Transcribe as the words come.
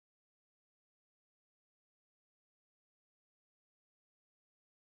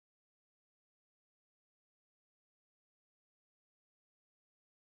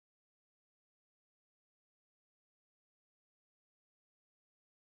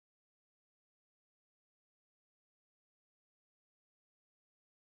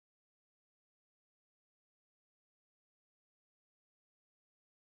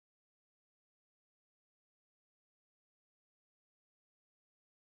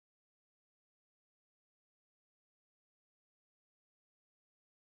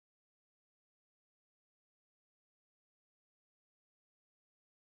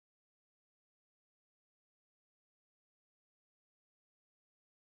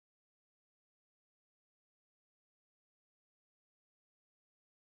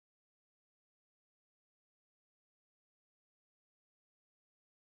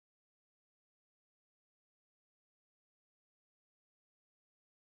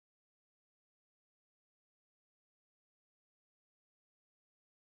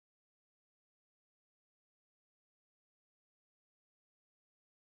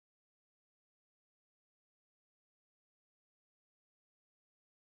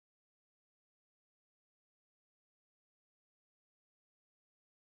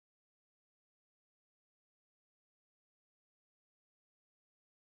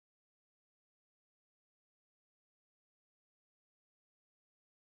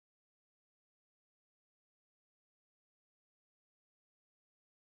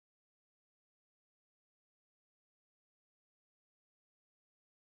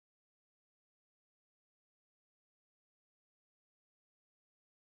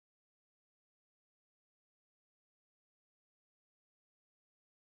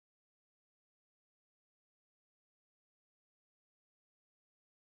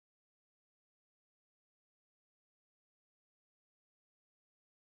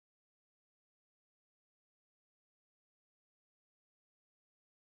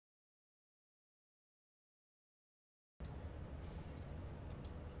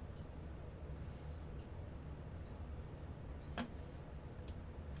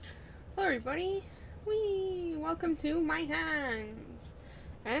everybody! Whee! Welcome to my hands!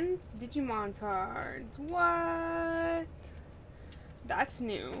 And Digimon cards. What? That's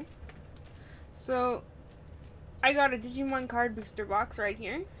new. So, I got a Digimon card booster box right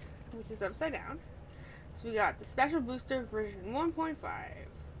here, which is upside down. So we got the special booster version 1.5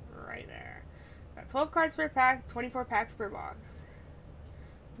 right there. Got 12 cards per pack, 24 packs per box.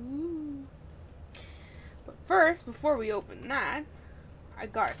 Ooh. But first, before we open that, I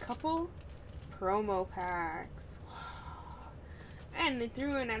got a couple promo packs. And they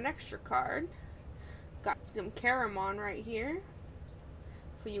threw in an extra card. Got some Caramon right here.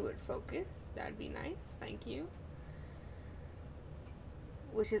 If you would focus, that'd be nice. Thank you.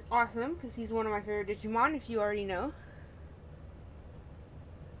 Which is awesome, because he's one of my favorite Digimon, if you already know.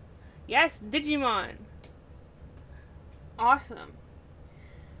 Yes, Digimon! Awesome.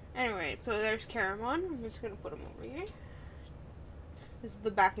 Anyway, so there's Caramon. I'm just going to put him over here. This is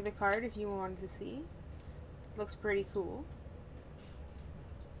the back of the card if you wanted to see. Looks pretty cool.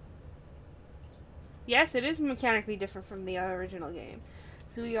 Yes, it is mechanically different from the original game.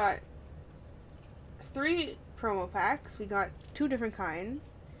 So we got 3 promo packs. We got 2 different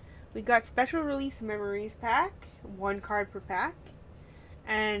kinds. We got special release memories pack, 1 card per pack.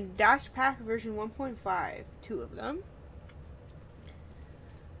 And dash pack version 1.5, 2 of them.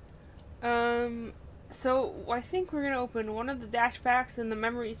 So I think we're gonna open one of the dash packs and the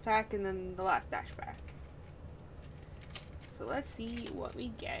memories pack and then the last dash pack. So let's see what we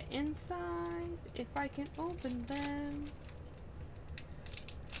get inside, if I can open them.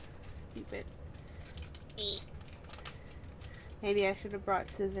 Stupid. Maybe I should have brought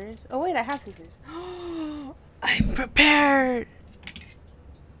scissors. Oh wait, I have scissors. I'm prepared!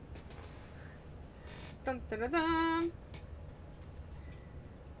 Dun dun dun dun!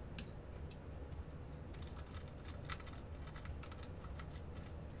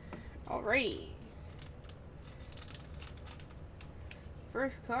 Alrighty.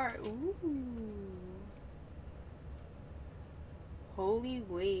 First card. Ooh. Holy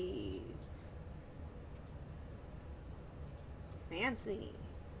Wave. Fancy.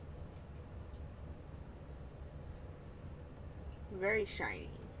 Very shiny.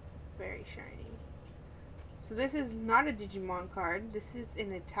 Very shiny. So this is not a Digimon card. This is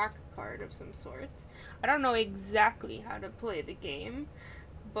an attack card of some sort. I don't know exactly how to play the game.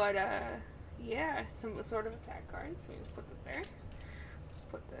 But, yeah, some sort of attack card. So we can put that there.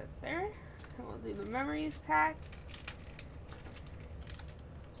 Put that there. And we'll do the memories pack.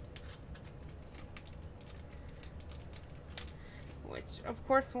 Which, of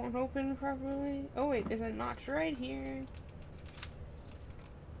course, won't open properly. Oh, wait, there's a notch right here.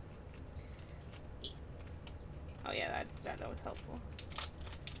 Oh, yeah, that was helpful.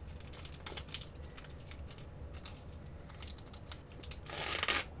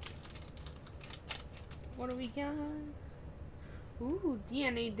 What do we got? Ooh,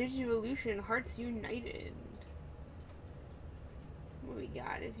 DNA Digivolution Hearts United. What do we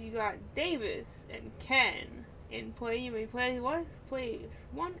got? If you got Davis and Ken in play, you may place 1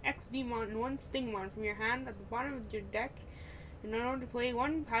 XVmon and 1 Stingmon from your hand at the bottom of your deck in order to play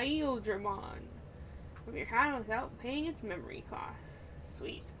 1 Paildramon from your hand without paying its memory costs.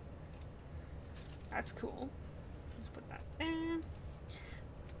 Sweet. That's cool. Let's put that there.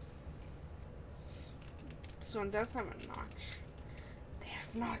 This one does have a notch. They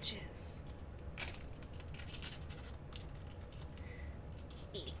have notches.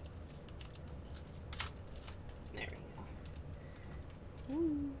 There we go.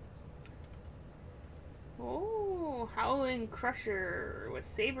 Ooh. Oh, Howling Crusher with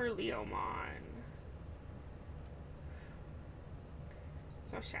Saber Leomon.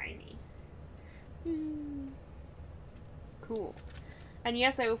 So shiny. Cool. And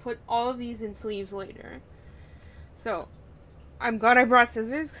yes, I will put all of these in sleeves later. So, I'm glad I brought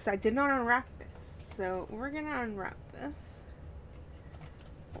scissors because I did not unwrap this. So, we're going to unwrap this.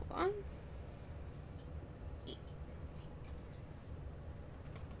 Hold on.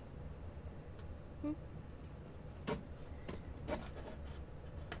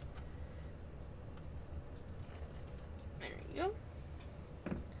 There you go.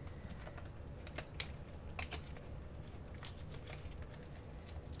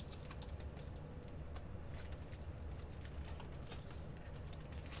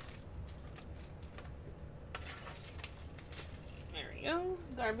 Go.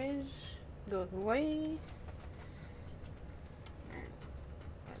 Garbage goes away. And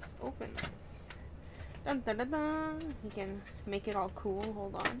let's open this. Dun dun dun dun. You can make it all cool.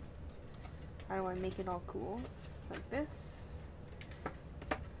 Hold on. How do I make it all cool? Like this.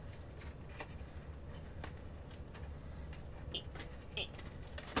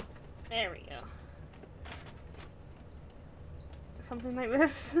 There we go. Something like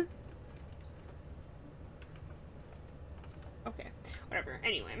this. Okay, whatever.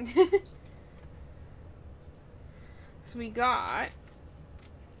 Anyway. So we got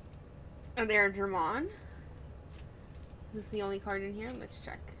an Digimon. Is this the only card in here? Let's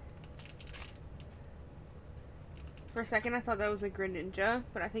check. For a second I thought that was a Greninja,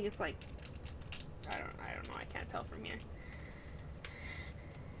 but I think it's like, I don't know, I can't tell from here.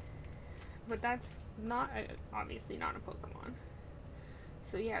 But that's not, obviously not a Pokemon.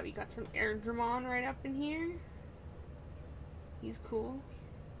 So yeah, we got some Digimon right up in here. He's cool.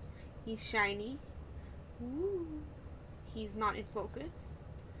 He's shiny. Woo. He's not in focus.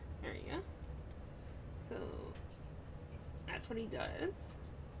 There you go. So that's what he does.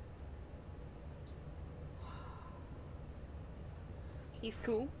 He's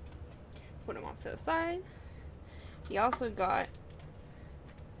cool. Put him off to the side. He also got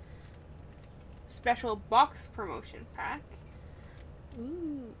special box promotion pack.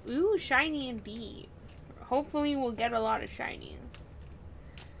 Ooh, shiny indeed. Hopefully we'll get a lot of shinies.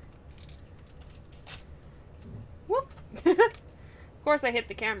 Whoop! Of course I hit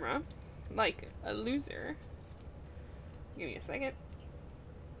the camera. Like a loser. Give me a second.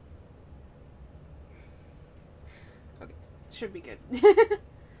 Okay, should be good.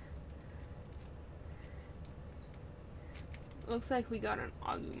 Looks like we got an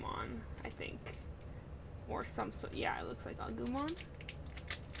Agumon, I think. Or some sort. Yeah, it looks like Agumon.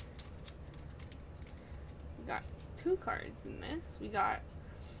 We got 2 cards in this. We got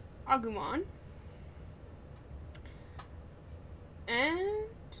Agumon and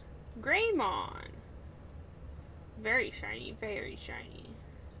Greymon. Very shiny, very shiny.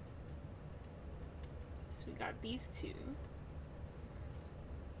 So we got these 2.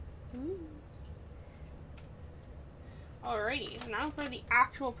 Ooh. Alrighty, now for the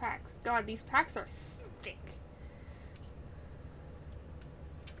actual packs. God, these packs are thick.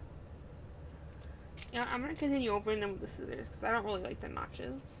 Yeah, I'm gonna continue opening them with the scissors because I don't really like the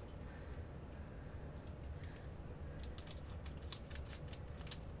notches.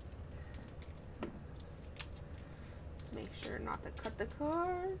 Make sure not to cut the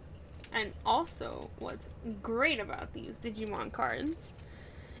cards. And also, what's great about these Digimon cards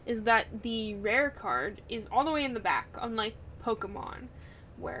is that the rare card is all the way in the back, unlike Pokemon,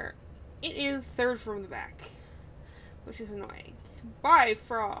 where it is 3rd from the back, which is annoying.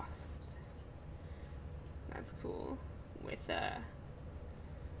 Bifrost. That's cool. With, yeah.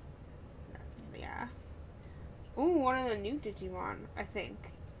 Ooh, one of the new Digimon, I think.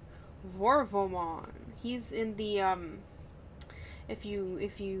 Vorvomon. He's in the, if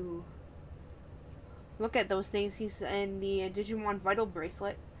you look at those things, he's in the Digimon Vital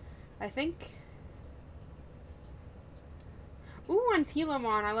Bracelet, I think. Ooh,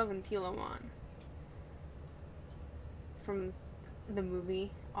 Antilamon. I love Antilamon. From the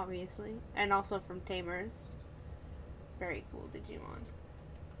movie, obviously. And also from Tamers. Very cool Digimon.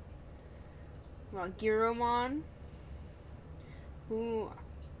 Well, Giromon. Ooh,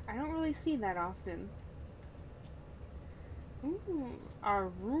 I don't really see that often. Ooh,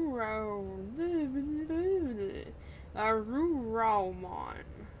 Aruromon.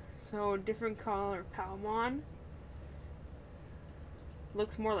 So, different color Palmon.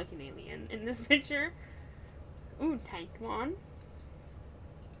 Looks more like an alien in this picture. Ooh, Tankmon.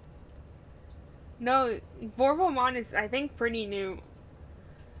 No, Vorvomon is, I think, pretty new.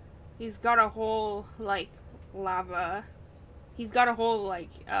 He's got a whole, like, lava. He's got a whole,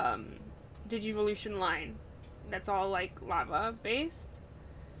 like, Digivolution line that's all, like, lava based.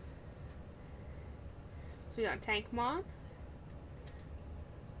 So we got Tankmon.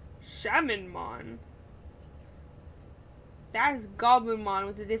 Shamanmon. That is Goblinmon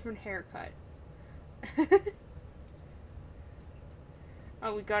with a different haircut.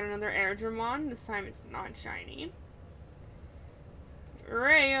 Oh, we got another Airdramon. This time it's not shiny.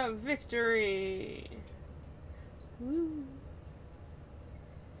 Ray of Victory. Woo.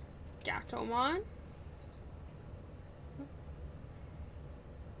 Gatomon.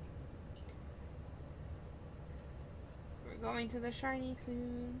 We're going to the shiny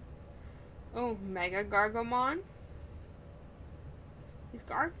soon. Oh, Mega Gargomon. These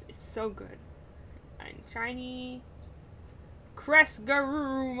Gargs is so good. And shiny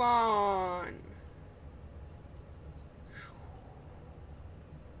Kresgarurumon.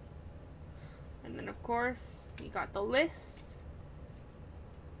 And then of course, you got the list.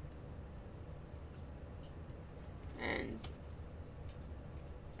 And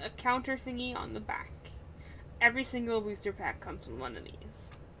a counter thingy on the back. Every single booster pack comes with one of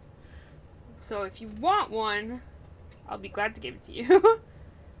these. So if you want one, I'll be glad to give it to you.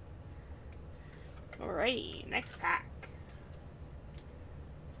 Alrighty, next pack.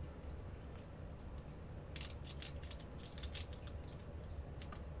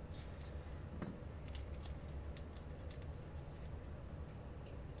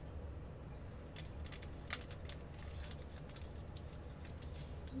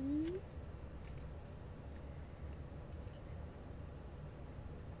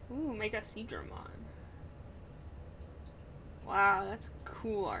 Ooh, Mega Seadramon. Wow, that's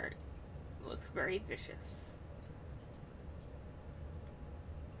cool art. Looks very vicious.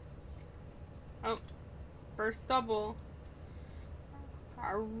 Oh, first double.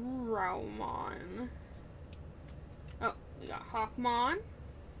 Raumon. Oh, we got Hawkmon.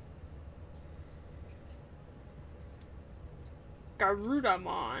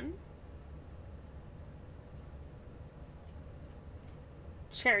 Garudamon.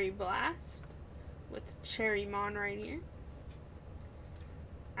 Cherry Blast. With Cherrymon right here.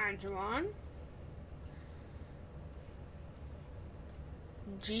 Angemon.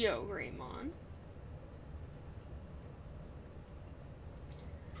 Geogreymon.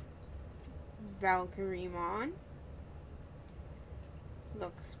 Valkyremon.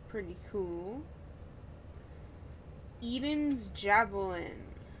 Looks pretty cool. Eden's Javelin.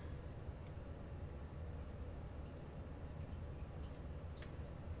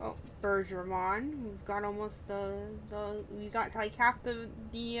 Oh, Bergermon. We've got almost we got like half the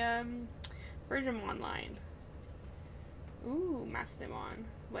Bergermon line. Ooh, Mastemon.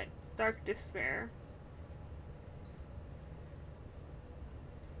 What? Dark Despair.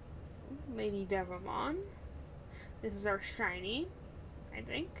 Lady Devamon. This is our shiny, I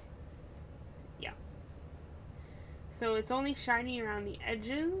think. Yeah. So it's only shiny around the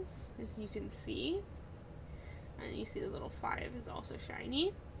edges, as you can see. And you see the little 5 is also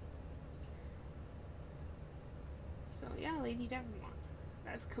shiny. So yeah, Lady Devamon.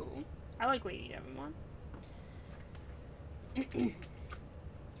 That's cool. I like Lady Devamon.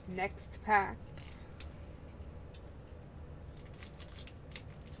 Next pack.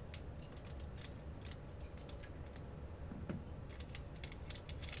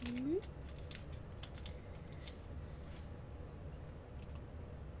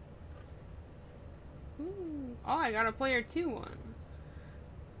 Ooh. Oh, I got a player 2 one.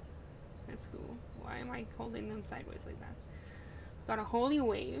 That's cool. Why am I holding them sideways like that? Got a Holy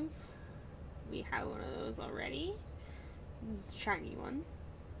Wave. We have one of those already. Shiny one.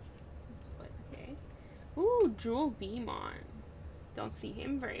 But okay. Ooh, Jewel Beamon. Don't see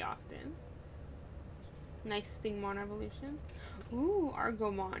him very often. Nice Stingmon evolution. Ooh,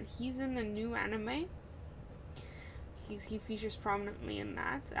 Argomon. He's in the new anime. He features prominently in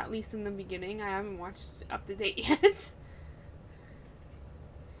that, at least in the beginning. I haven't watched up to date yet.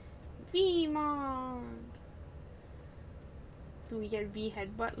 Vmon. Do we get V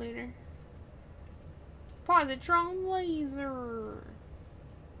Headbutt later? Positron Laser.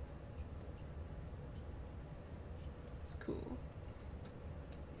 It's cool.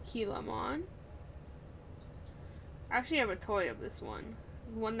 Kilamon. I actually have a toy of this one.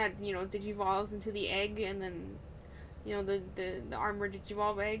 One that, you know, digivolves into the egg and then, you know, the armor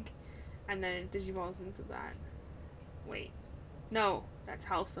digivolve egg, and then it digivolves into that. Wait. No, that's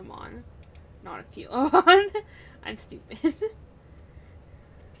Halcyon, not a Kilomon. I'm stupid.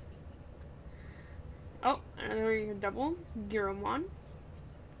 Oh, another double. Giromon.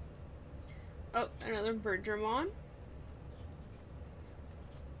 Oh, another Bergermon.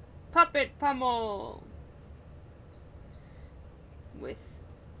 Puppet Pummel. With,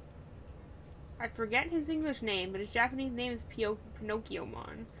 I forget his English name, but his Japanese name is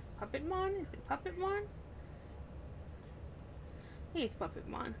Pinocchiomon. Puppetmon? Is it Puppetmon? I think it's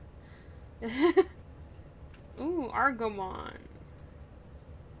Puppetmon. Ooh, Argomon.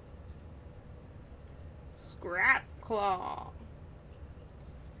 Scrap Claw.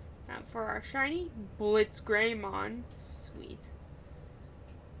 Now for our shiny, Blitzgreymon. Sweet.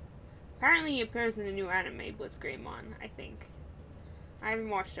 Apparently he appears in the new anime, Blitzgreymon, I think. I haven't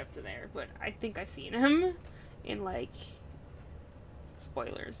watched up to there, but I think I've seen him in, like,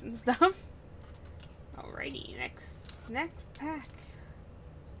 spoilers and stuff. Alrighty, next pack.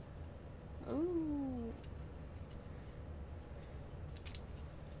 Ooh.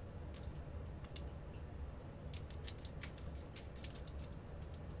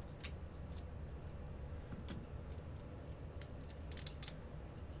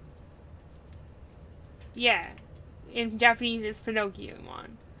 Yeah. In Japanese, it's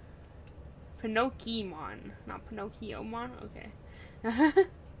Pinocchiomon. Pinocchiomon, not Pinocchiomon? Okay.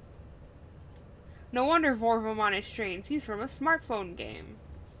 No wonder Vorvamon is strange. He's from a smartphone game.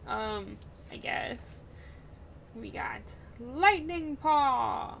 I guess. We got Lightning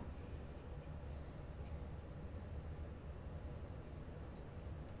Paw.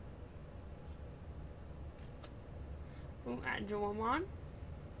 Ooh, Agilomon.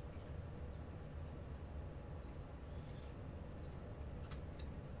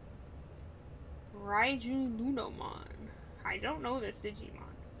 Raiju Lunomon. I don't know this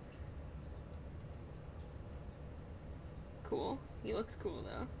Digimon. Cool. He looks cool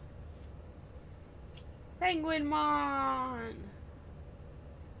though. Penguinmon!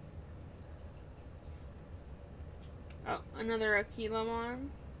 Oh, another Aquilamon.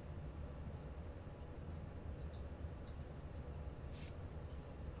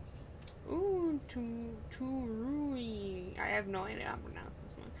 Ooh, Turui. I have no idea how to pronounce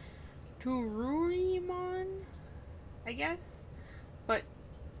this one. Turuimon, I guess. But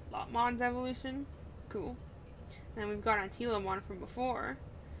Lopmon's evolution. Cool. And then we've got Antilamon from before.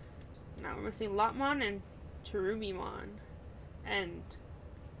 Now we're missing Lopmon and Terubimon. And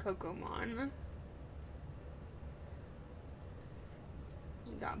Kokomon.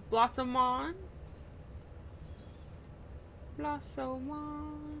 We got Blossomon.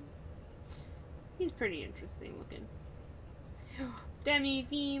 Blossomon. He's pretty interesting looking.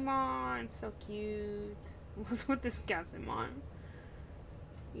 Demi-Vemon, so cute. What's with this Gazimon?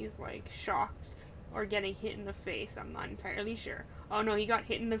 He's like shocked or getting hit in the face. I'm not entirely sure. Oh no, he got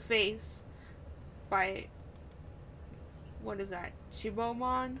hit in the face by, what is that?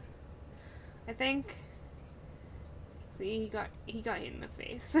 Shibomon, I think. See, he got hit in the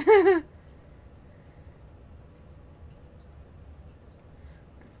face.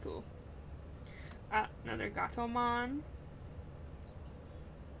 That's cool. Another Gatomon.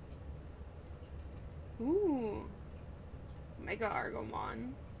 Ooh. Mega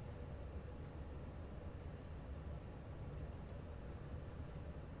Argomon.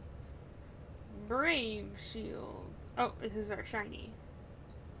 Brave Shield. Oh, this is our shiny.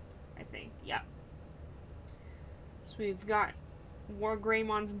 I think. Yep. So we've got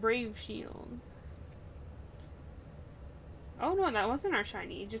Wargreymon's Brave Shield. Oh no, that wasn't our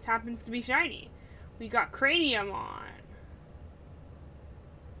shiny. It just happens to be shiny. We got Craniumon.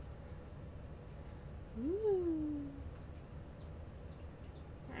 Ooh.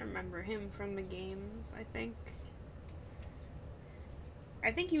 I remember him from the games, I think.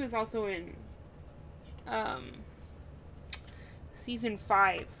 I think he was also in Season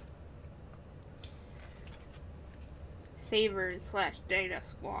 5. Savers / Data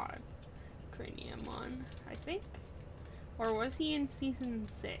Squad. Craniumon, I think. Or was he in Season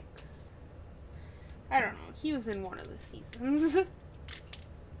 6? I don't know. He was in one of the seasons.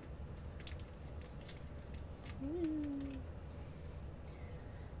 Ooh,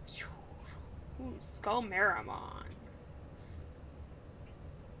 Skullmeramon.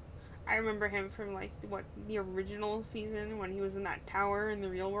 I remember him from like the original season when he was in that tower in the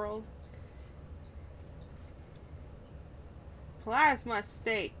real world. Plasma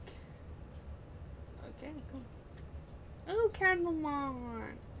Steak. Okay, cool. Oh,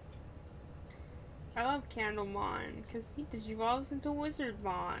 Candlemon. I love Candlemon because he digivolves into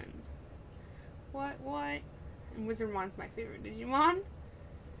Wizardmon. What? And Wizardmon's my favorite Digimon.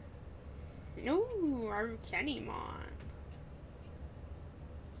 Ooh, Arukennymon.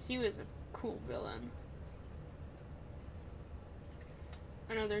 She was a cool villain.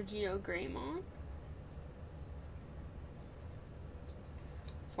 Another Geogreymon.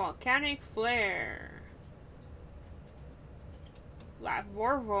 Volcanic Flare.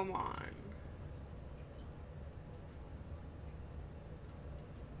 Lavorvomon.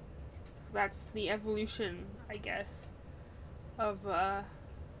 So that's the evolution, I guess, of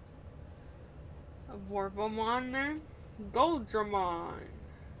Vorvomon there. Goldramon.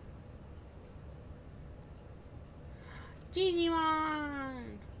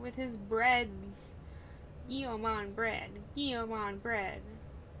 Digimon with his breads. Geomon bread. Geomon bread.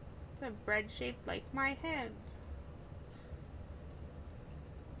 It's a bread shaped like my head.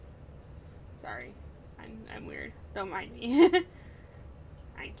 Sorry. I'm weird. Don't mind me.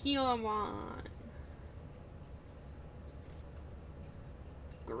 Ankylomon.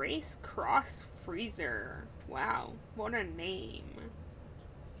 Grace Cross Freezer. Wow, what a name.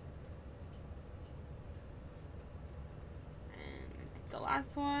 And the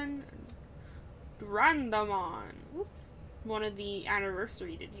last one, Durandamon. Oops. One of the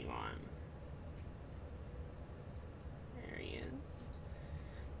anniversary Digimon. There he is.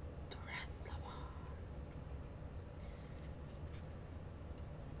 Durandamon.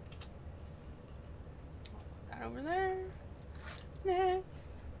 Put that over there.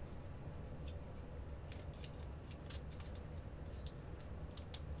 Next.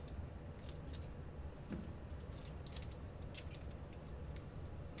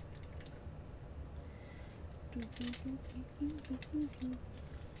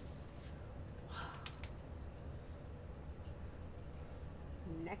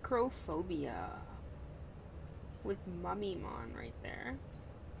 Acrophobia. With Mummymon right there.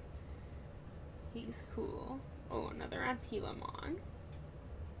 He's cool. Oh, another Antilamon.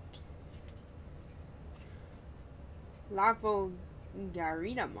 Lavogaridamon.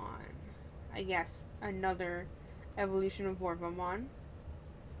 I guess another evolution of Orvamon.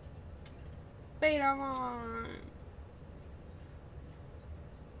 Betamon.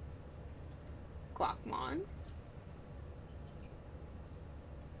 Clockmon.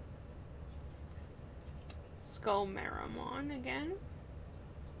 Skullmeramon again.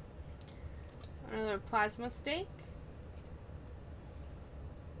 Another Plasma Stake.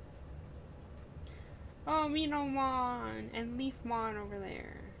 Oh, Minomon and Leafmon over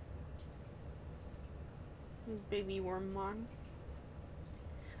there. There's Baby Wormmon.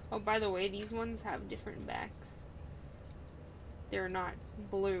 Oh, by the way, these ones have different backs. They're not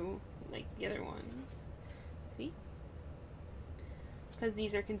blue like the other ones. See? Because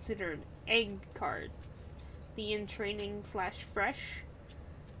these are considered egg cards. The in training / fresh.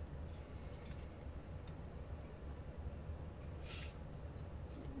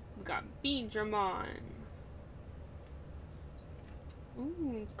 We got Beedramon.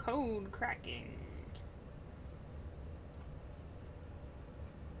 Ooh, code cracking.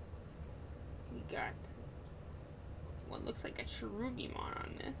 We got what looks like a Cherubimon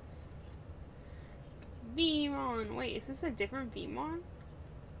on this. Vmon. Wait, is this a different Vmon?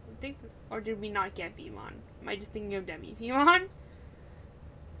 I think, or did we not get Vmon? Am I just thinking of Demi Vmon?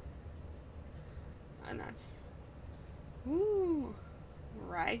 And that's ooh,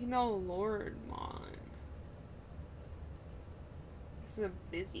 Ragnar Lordmon. This is a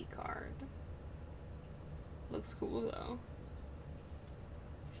busy card. Looks cool though.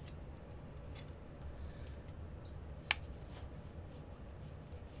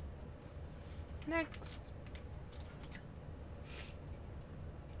 Next.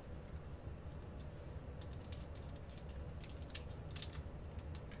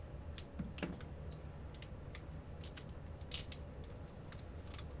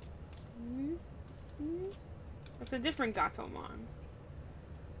 It's a different Gatomon.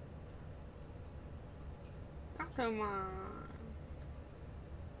 Gatomon.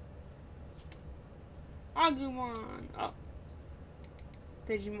 Agumon. Oh.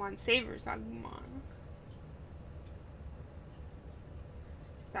 Digimon Savers Agumon.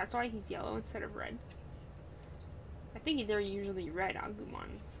 That's why he's yellow instead of red. I think they're usually red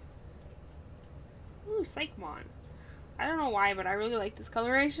Agumons. Ooh, Psychmon. I don't know why, but I really like this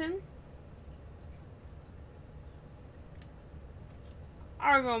coloration.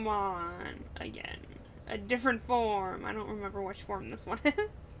 Argomon again. A different form. I don't remember which form this one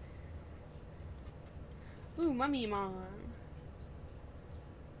is. Ooh, Mummymon.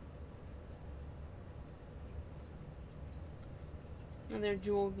 Another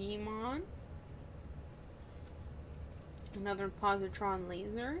Jewel Beamon. Another Positron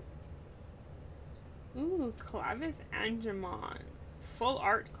Laser. Ooh, Clavis Angemon. Full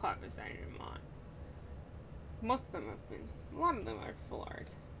art Clavis Angemon. Most of them have been. A lot of them are full art.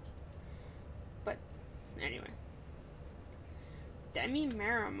 But, anyway. Demi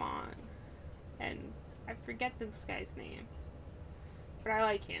Maramon. And I forget this guy's name. But I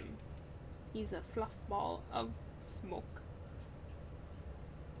like him. He's a fluff ball of smoke.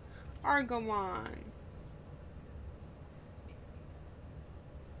 Argomon.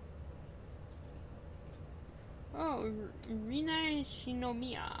 Oh, Rina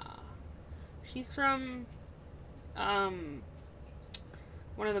Shinomiya. She's from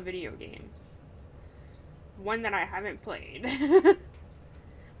one of the video games. One that I haven't played.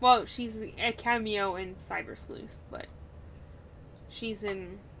 Well, she's a cameo in Cyber Sleuth, but she's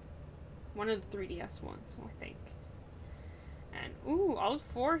in one of the 3DS ones, I think. And ooh,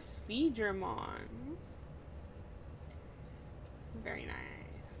 Outforce Feedramon. Very nice.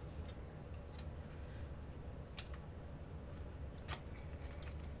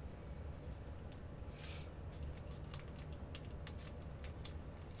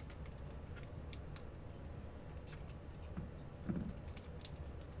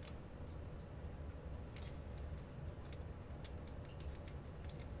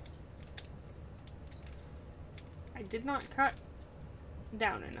 I did not cut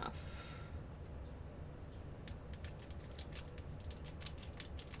down enough.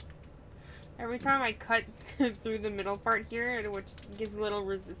 Every time I cut through the middle part here, which gives a little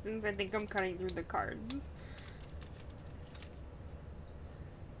resistance, I think I'm cutting through the cards.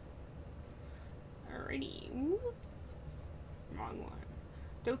 Alrighty. Ooh. Wrong one.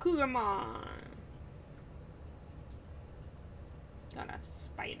 Dokugamon. Got a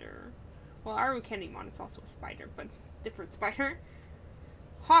spider. Well, Arukenimon is also a spider, but different spider.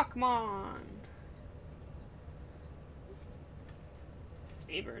 Hawkmon.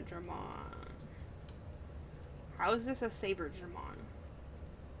 Saberdramon. How is this a Saberdramon?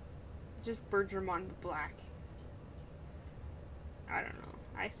 It's just Birdramon with black. I don't know.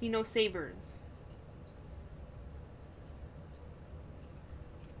 I see no sabers.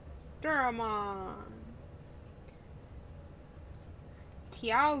 Duramon.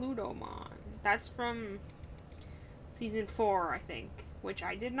 Tialudomon. That's from season 4, I think, which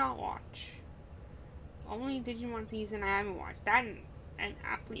I did not watch. Only Digimon season I haven't watched. That and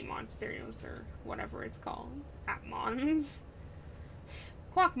Aptly Monsters, or whatever it's called. Apmons.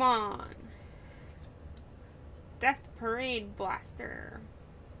 Clockmon. Death Parade Blaster.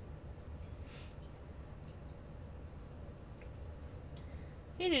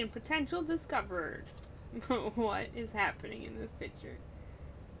 Hidden potential discovered. What is happening in this picture?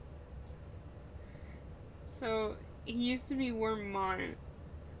 So, he used to be Wormmon,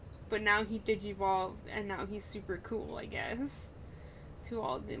 but now he digivolved, and now he's super cool, I guess. To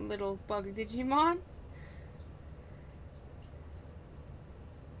all the little bug Digimon.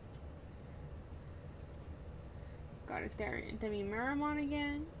 Got it there. Demi-Meramon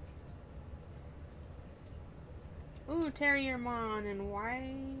again. Ooh, Terriermon, and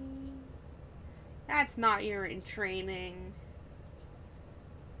why? That's not your in training.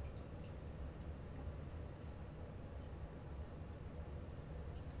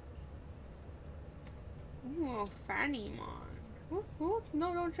 Ooh, Fannymon. Whoop, whoop.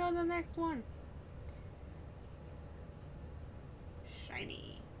 No, don't show the next one.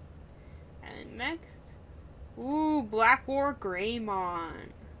 Shiny. And next. Ooh, Black War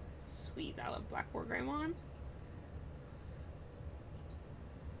Greymon. Sweet, I love Black War Greymon.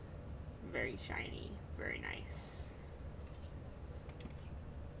 Very shiny. Very nice.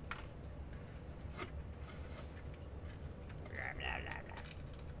 Blah, blah, blah, blah.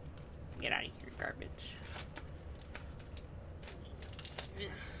 Get out of here, garbage.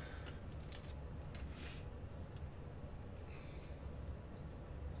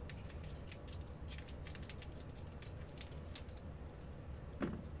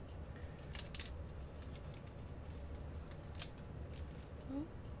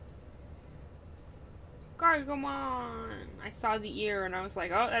 Gargomon! I saw the ear and I was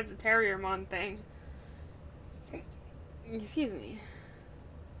like, oh, that's a Terriermon thing. Excuse me.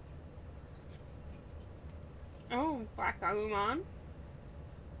 Oh, Black Agumon.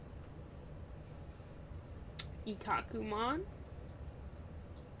 Ikakumon.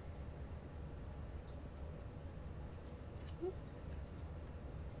 Oops.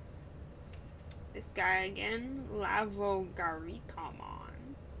 This guy again, Lavogaritamon.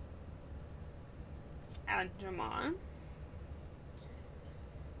 Adjamon.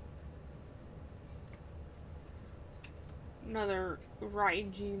 Another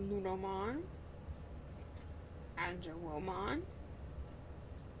Raiji Ludomon. Adjawomon.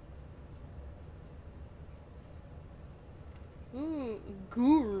 Ooh,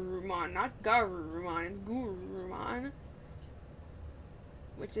 Gurumon, not Garurumon, it's Gurumon.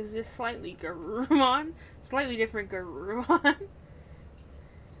 Which is just slightly Garurumon. Slightly different Garurumon.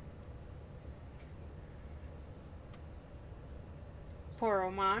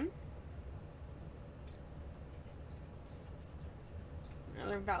 Poromon.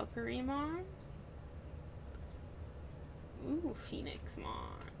 Another Valkyriemon. Ooh, Phoenixmon.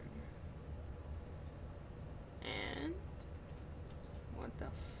 And what the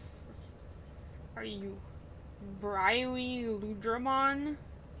are you? Bryoe Ludramon?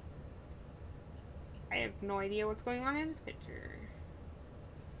 I have no idea what's going on in this picture.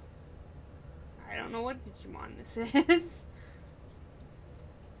 I don't know what Digimon this is.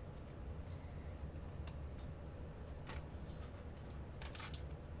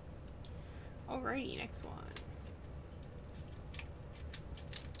 Alrighty, next one.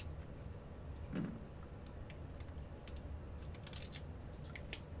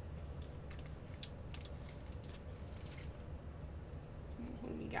 What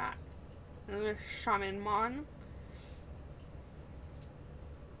do we got? Another Shamanmon.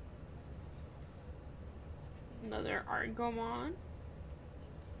 Another Argomon.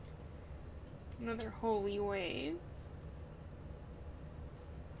 Another Holy Wave.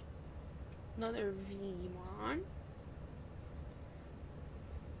 Another Vmon.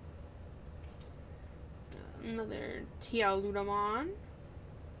 Another Tialudamon.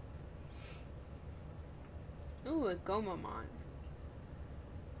 Ooh, a Gomamon.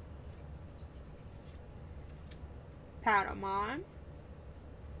 Patamon.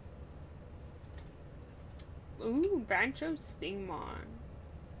 Ooh, Bancho Stingmon.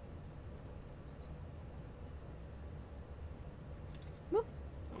 Whoop.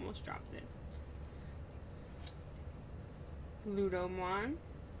 almost dropped it. Ludomon.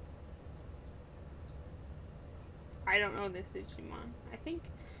 I don't know this Digimon. I think,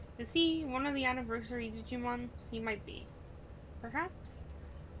 is he one of the anniversary Digimons? He might be. Perhaps?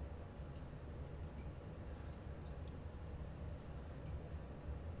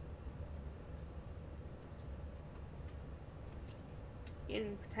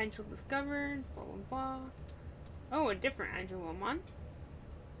 Hidden potential discovered, blah blah blah. Oh, a different Angelomon.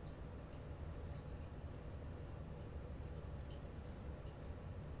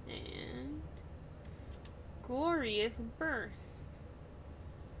 And glorious burst.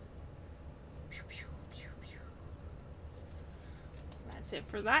 Pew, pew, pew, pew. So that's it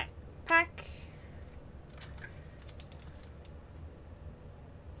for that pack.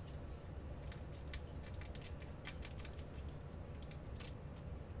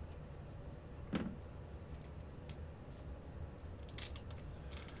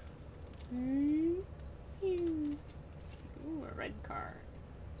 Ooh, a red card.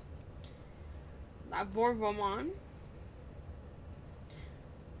 La Vorvomon.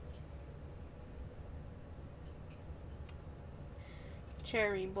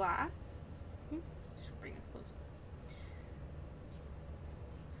 Cherry Blast. Should bring us closer.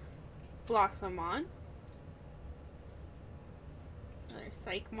 Blossomon. Another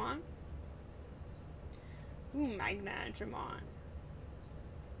Psychmon. Ooh, Magnadramon.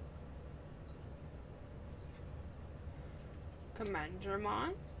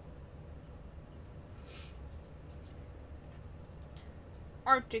 Commandramon.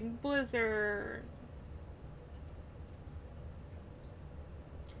 Arctic Blizzard.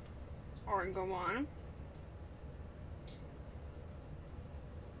 Orgomon.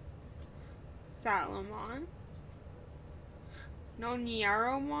 Salamon. No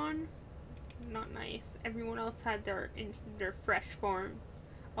Nyaromon. Not nice. Everyone else had their fresh forms.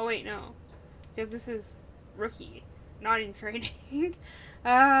 Oh wait, no. Because this is rookie. Not in training.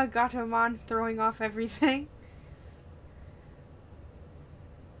 Gatomon throwing off everything.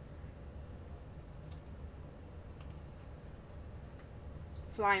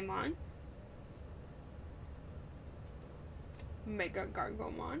 Flymon. Mega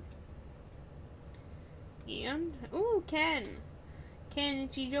Gargomon. And, ooh, Ken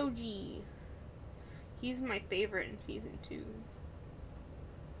Ichijoji. He's my favorite in season 2.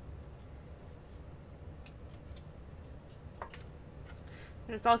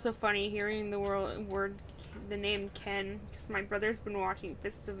 And it's also funny hearing the name Ken, because my brother's been watching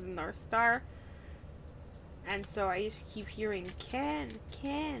Fists of the North Star, and so I just keep hearing Ken,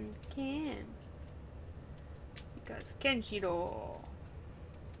 because Kenshiro.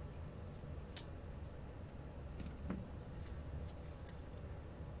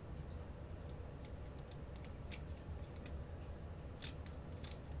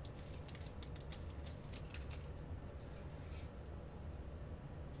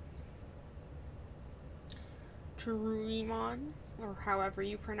 Truimon, or however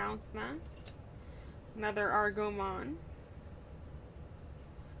you pronounce that. Another Argomon.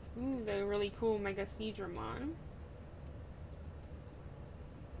 Ooh, the really cool Mega Seadramon.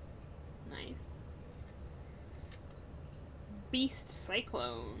 Nice. Beast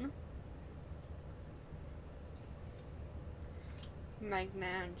Cyclone.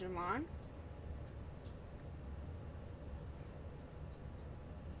 Magnadramon.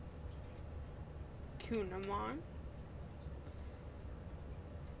 Kunamon.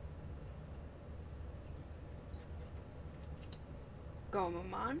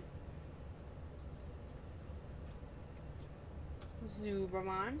 Gomamon.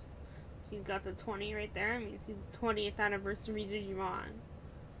 Zubamon. He's got the 20 right there. I mean, he's the 20th anniversary Digimon.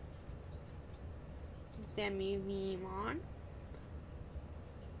 Demivimon.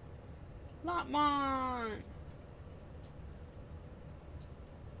 Lotmon.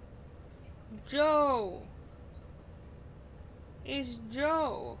 Joe. It's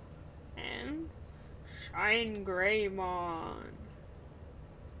Joe. And Shine Greymon.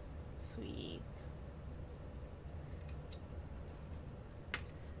 Sweet.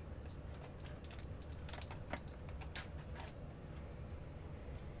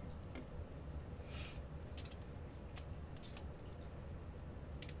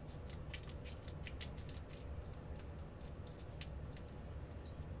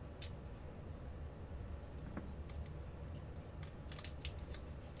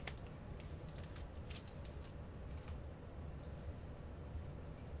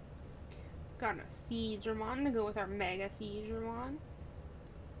 Got a Seadramon to go with our Mega Seadramon.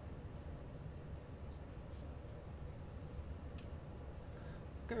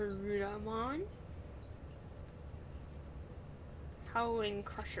 Garudamon. Howling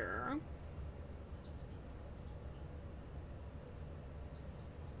Crusher.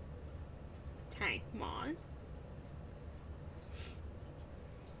 Tankmon.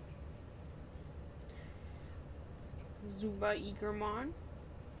 Zuba Eagermon.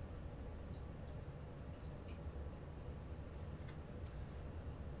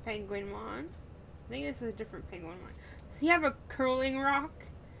 Penguinmon. I think this is a different Penguinmon. Does he have a curling rock?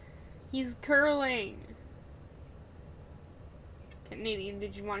 He's curling! Canadian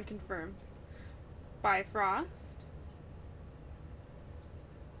Digimon confirmed. Bifrost.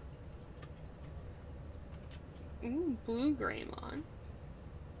 Ooh, Blue Greymon.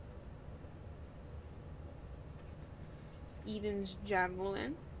 Eden's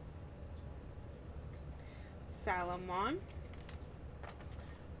Javelin. Salamon.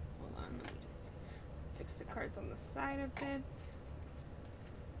 Hold on, let me just fix the cards on the side a bit.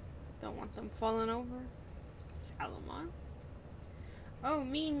 Don't want them falling over. Salamon. Oh,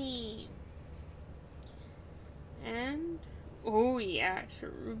 Mimi. And, oh yeah,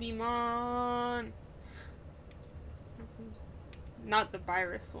 Cherubimon. Not the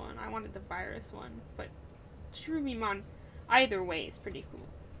virus one. I wanted the virus one, but Cherubimon, either way, is pretty cool.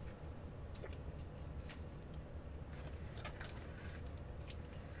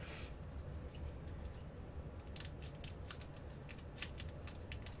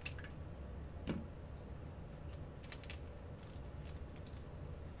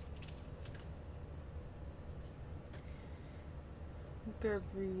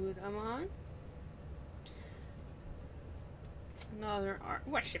 Garudamon. Another art.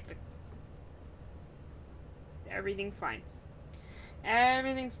 What ship? Everything's fine.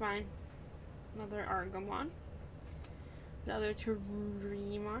 Everything's fine. Another Argamon. Another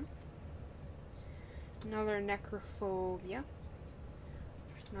Cherubimon. Another Necrophobia.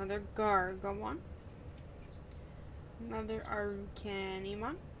 Another Gargamon. Another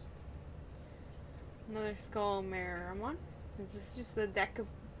Arucanimon. Another Skullmaramon. Is this just a deck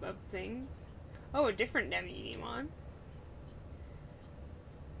of things? Oh, a different Demimon.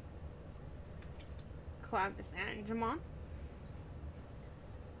 Clavus Angemon.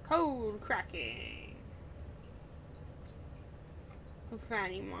 Code Cracking.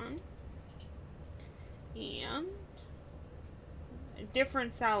 Fanimon. And a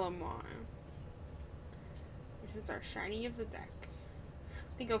different Salamon, which is our shiny of the deck.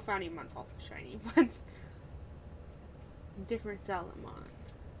 I think Ophanimon's also shiny, but different Salamon.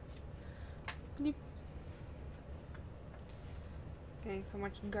 Bloop. Getting so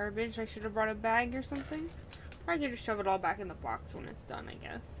much garbage, I should have brought a bag or something. Or I could just shove it all back in the box when it's done, I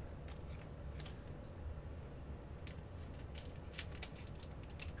guess.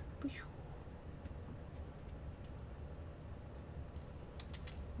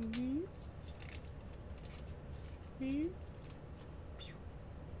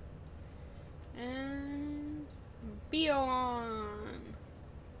 And Bioon,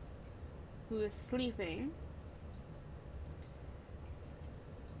 who is sleeping.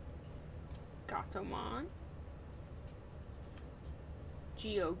 Gatomon.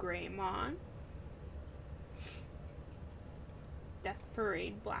 Geogreymon. Death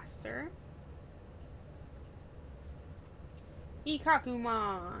Parade Blaster.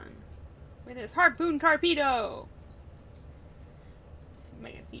 Ikakumon with his Harpoon Torpedo.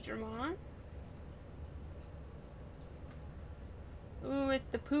 Mega Seedramon. Ooh, it's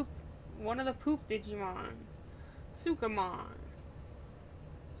the poop. One of the poop Digimons. Sukamon.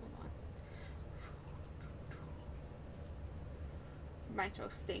 Hold on. Bancho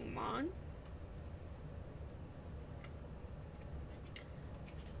Stingmon.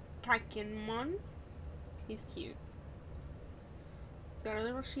 Kakinmon. He's cute. He's got a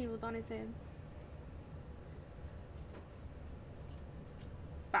little shield on his head.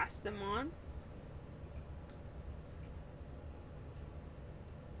 Bastamon.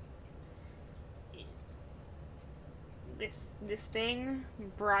 This thing,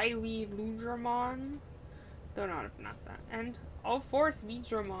 Brideweed Ludramon. Don't know how to pronounce that. And All Force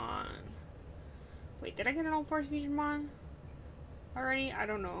Vidramon. Wait, did I get an All Force Vidramon already? I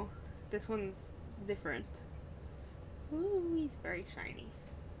don't know. This one's different. Ooh, he's very shiny.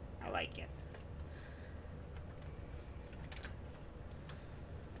 I like it.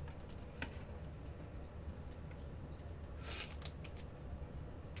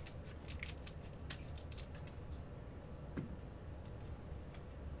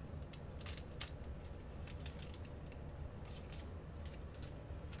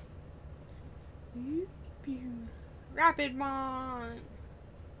 Rapidmon!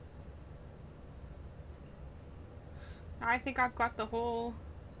 I think I've got the whole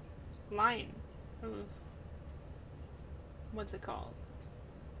line of What's it called?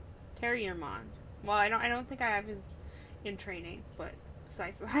 Terriermon. Well, I don't think I have his in training, but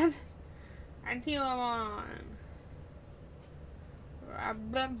besides that, Antilamon,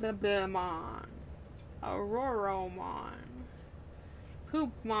 Rablamon, Auroromon,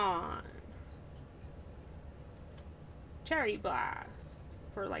 Poopmon, Cherry Blast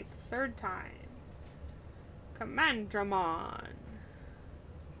for like the third time, Commandramon,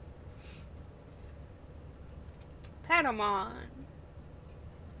 Patamon,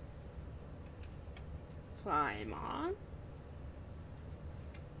 Flymon.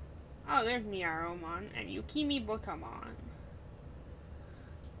 Oh, there's Miaromon and Yukimi Botamon.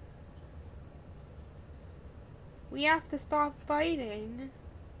 We have to stop fighting.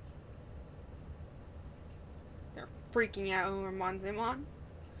 They're freaking out over Monzemon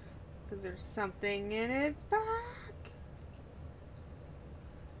because there's something in its back.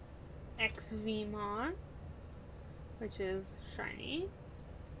 XVmon, which is shiny.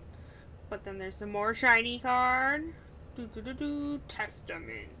 But then there's some more shiny card.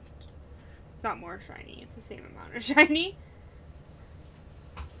 Testament. It's not more shiny, it's the same amount of shiny.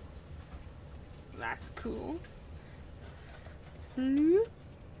 That's cool.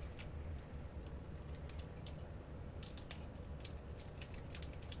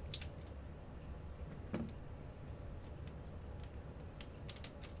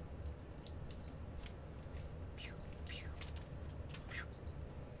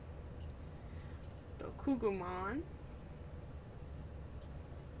 Kugumon.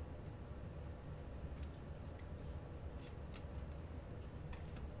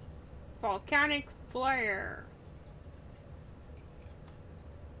 Volcanic Flare.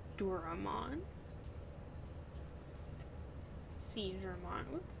 Duramon.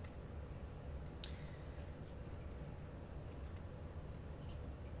 Seisuremon.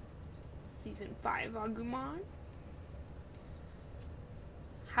 Season 5 Agumon.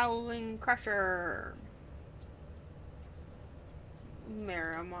 Howling Crusher.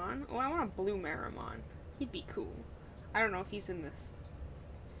 Maramon. Oh, I want a blue Maramon. He'd be cool. I don't know if he's in this.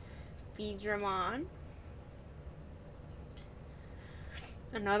 Beedramon.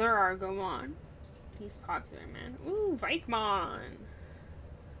 Another Argomon. He's popular, man. Ooh, Vikemon.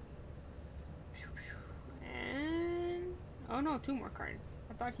 And... oh no, 2 more cards.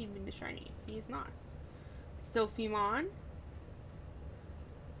 I thought he'd be the shiny. He's not. Sylphimon.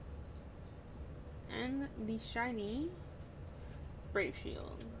 And the shiny Brave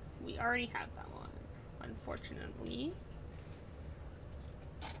Shield. We already have that one, unfortunately.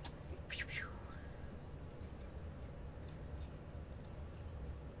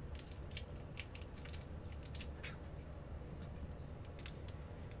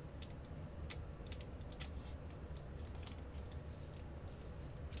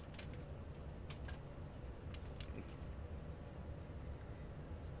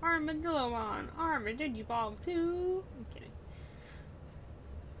 Armadillomon. Armadigivolve too. I'm kidding.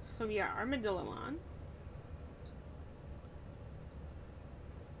 So we got Armadillomon.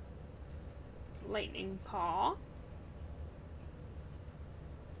 Lightning Paw.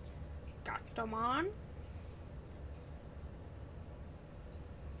 Gatomon.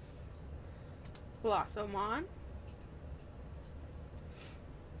 Blossomon.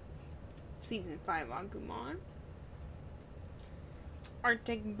 Season 5 Agumon.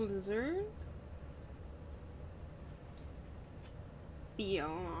 Arctic Blizzard.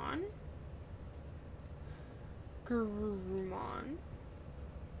 Biyomon. Garurumon.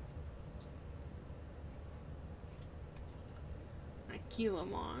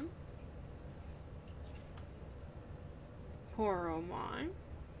 Akilamon. Poromon.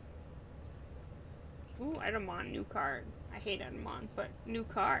 Ooh, Edamon, new card. I hate Edamon, but new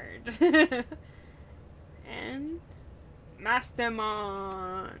card. And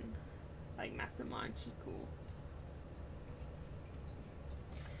Mastemon. Like Mastemon, she's cool.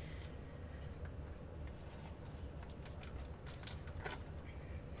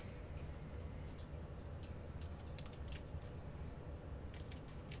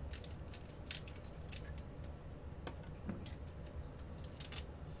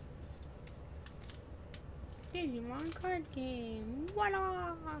 Digimon card game.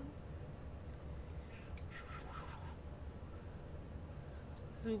 Voila!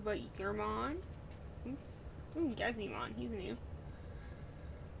 Zuba Ikermon. Oops. Ooh, Gezimon. He's new.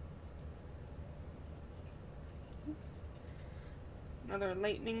 Oops. Another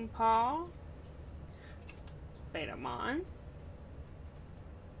Lightning Paw. Betamon.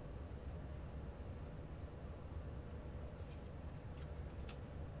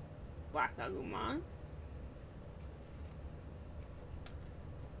 Black Agumon.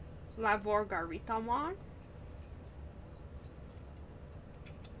 Lavorgaritamon.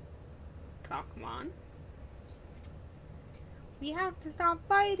 Clockmon. We have to stop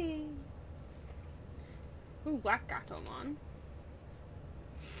fighting. Ooh, Black Gatomon.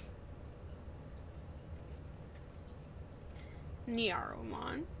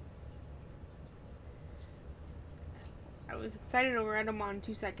 Niaromon. I was excited over Edamon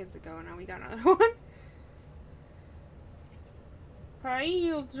 2 seconds ago, and now we got another one.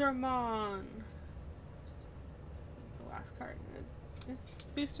 Hyildramon. That's the last card in this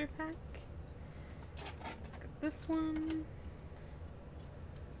booster pack. Got this one.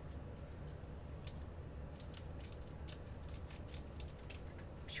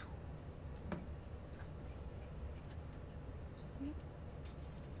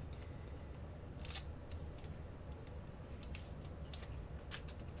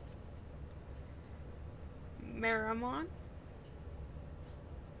 Maramon.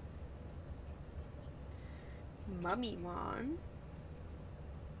 Mummymon.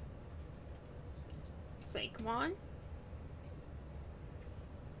 Psychmon.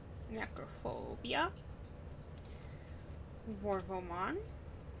 Necrophobia. Vorvomon.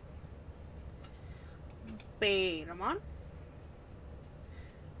 Betamon.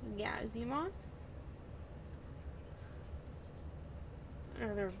 Gazimon.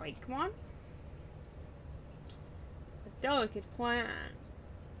 Another Vikemon. A delicate plant.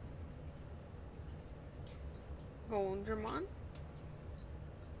 Goldramon.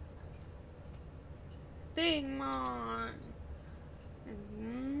 Stingmon.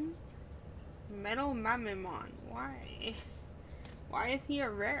 And Metal Mamimon. Why? Why is he a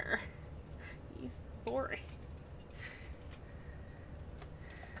rare? He's boring.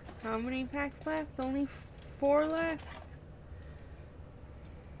 How many packs left? Only 4 left.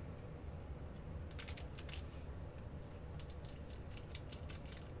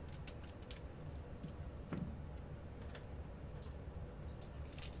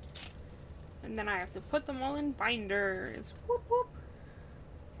 And then I have to put them all in binders. Whoop whoop.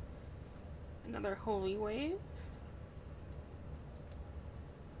 Another Holy Wave.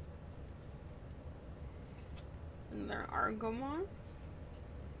 Another Argomon.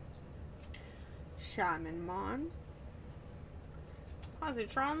 Shamanmon.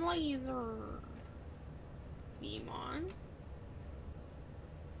 Positron Laser. Beamon.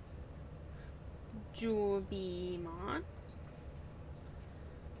 Jewel Beamon.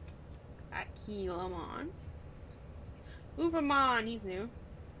 Aquilamon. Upamon, he's new.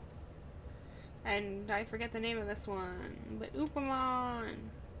 And I forget the name of this one, but Upamon.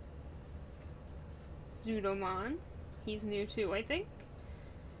 Zudomon, he's new too, I think.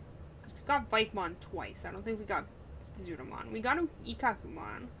 We got Vikemon twice. I don't think we got Zudomon. We got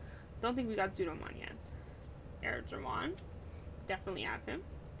Ikakumon. Don't think we got Zudomon yet. Aerodramon, definitely have him.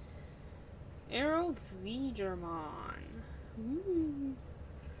 Aerovedramon. Ooh.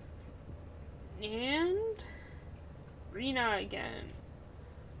 And Rena again.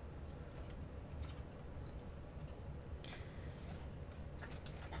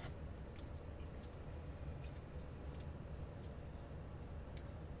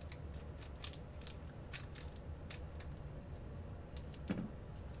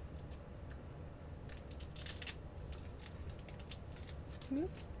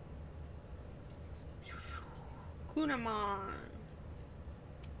 Kunamon.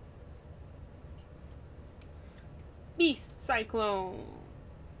 Beast Cyclone.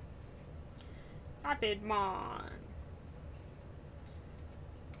 Rapidmon.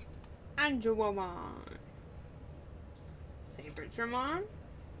 Angelomon. Saberdramon.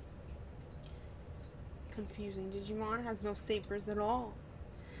 Confusing Digimon, has no sabers at all.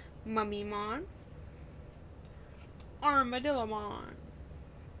 Mummymon. Armadillomon.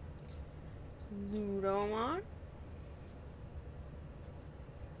 Ludomon.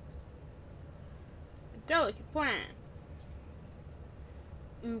 A delicate plant.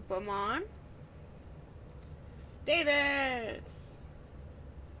 Upamon. Davis.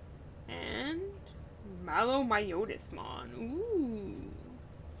 And Malomyotismon. Ooh.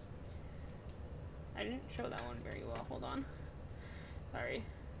 I didn't show that one very well. Hold on. Sorry.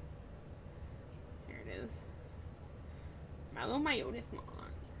 Here it is. Malomyotismon.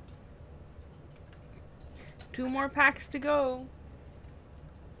 2 more packs to go.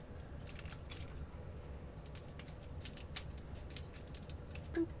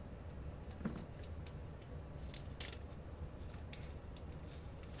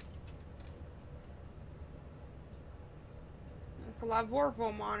 It's a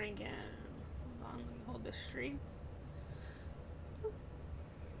Lavorvomon again. Hold on, let me hold this straight.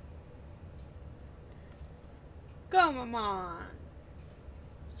 Gomamon.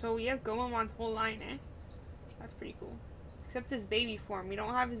 So we have Gomamon's whole line, eh? That's pretty cool. Except his baby form. We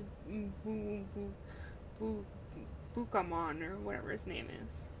don't have his Bukamon or whatever his name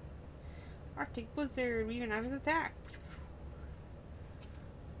is. Arctic Blizzard. We even have his attack.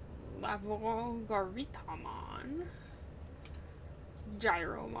 Lavogaritamon.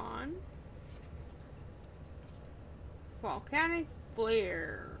 Gyromon. Volcanic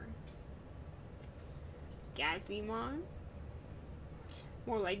Flare. Gazimon.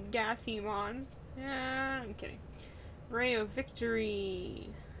 More like Gasimon. Yeah, I'm kidding. Ray of Victory.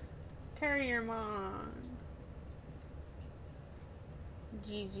 Terriermon.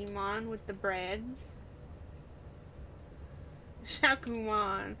 Digimon with the breads.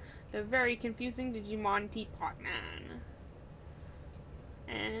 Shakumon. The very confusing Digimon Teapot Man.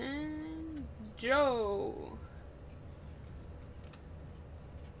 And Joe.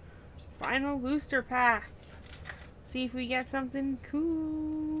 Final booster pack. See if we get something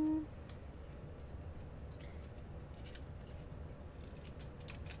cool.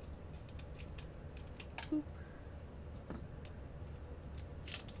 Boop.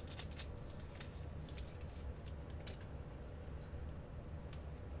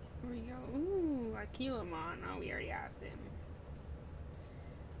 Here we go. Ooh, Akilamon. Oh, we already have him.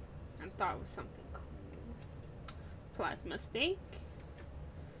 I thought it was something cool. Plasma Steak.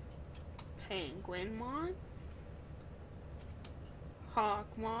 Penguinmon.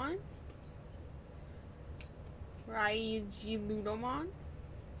 Hawkmon. Raijiludomon.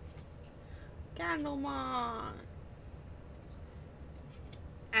 Candlemon.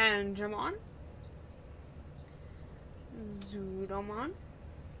 Angemon. Zudomon.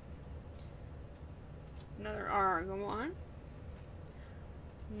 Another Argamon.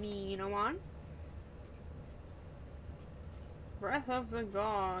 Minomon. Breath of the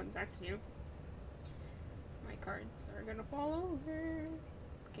Gods. That's new. My cards are gonna fall over.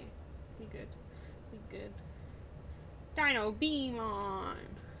 Okay, we good. We good. Dino Beamon.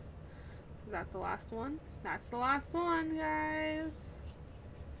 So that's the last one. That's the last one, guys.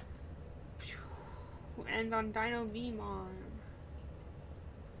 We'll end on Dino Beamon.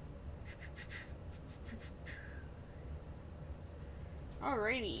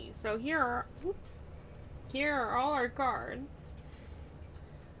 Alrighty, so here are all our cards.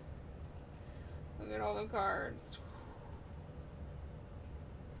 Look at all the cards.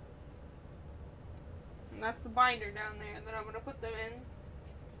 And that's the binder down there that I'm gonna put them in.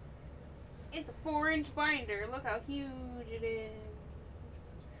 It's a 4-inch binder. Look how huge it is.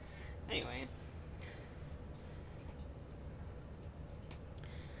 Anyway.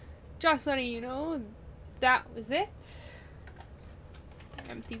 Just letting you know, that was it.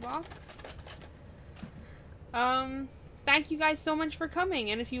 Empty box. Thank you guys so much for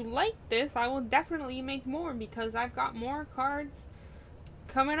coming, and if you like this, I will definitely make more because I've got more cards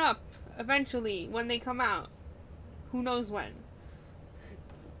coming up eventually when they come out. Who knows when.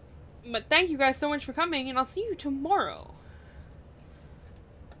 But thank you guys so much for coming, and I'll see you tomorrow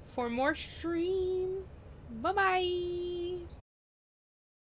for more stream. Bye-bye.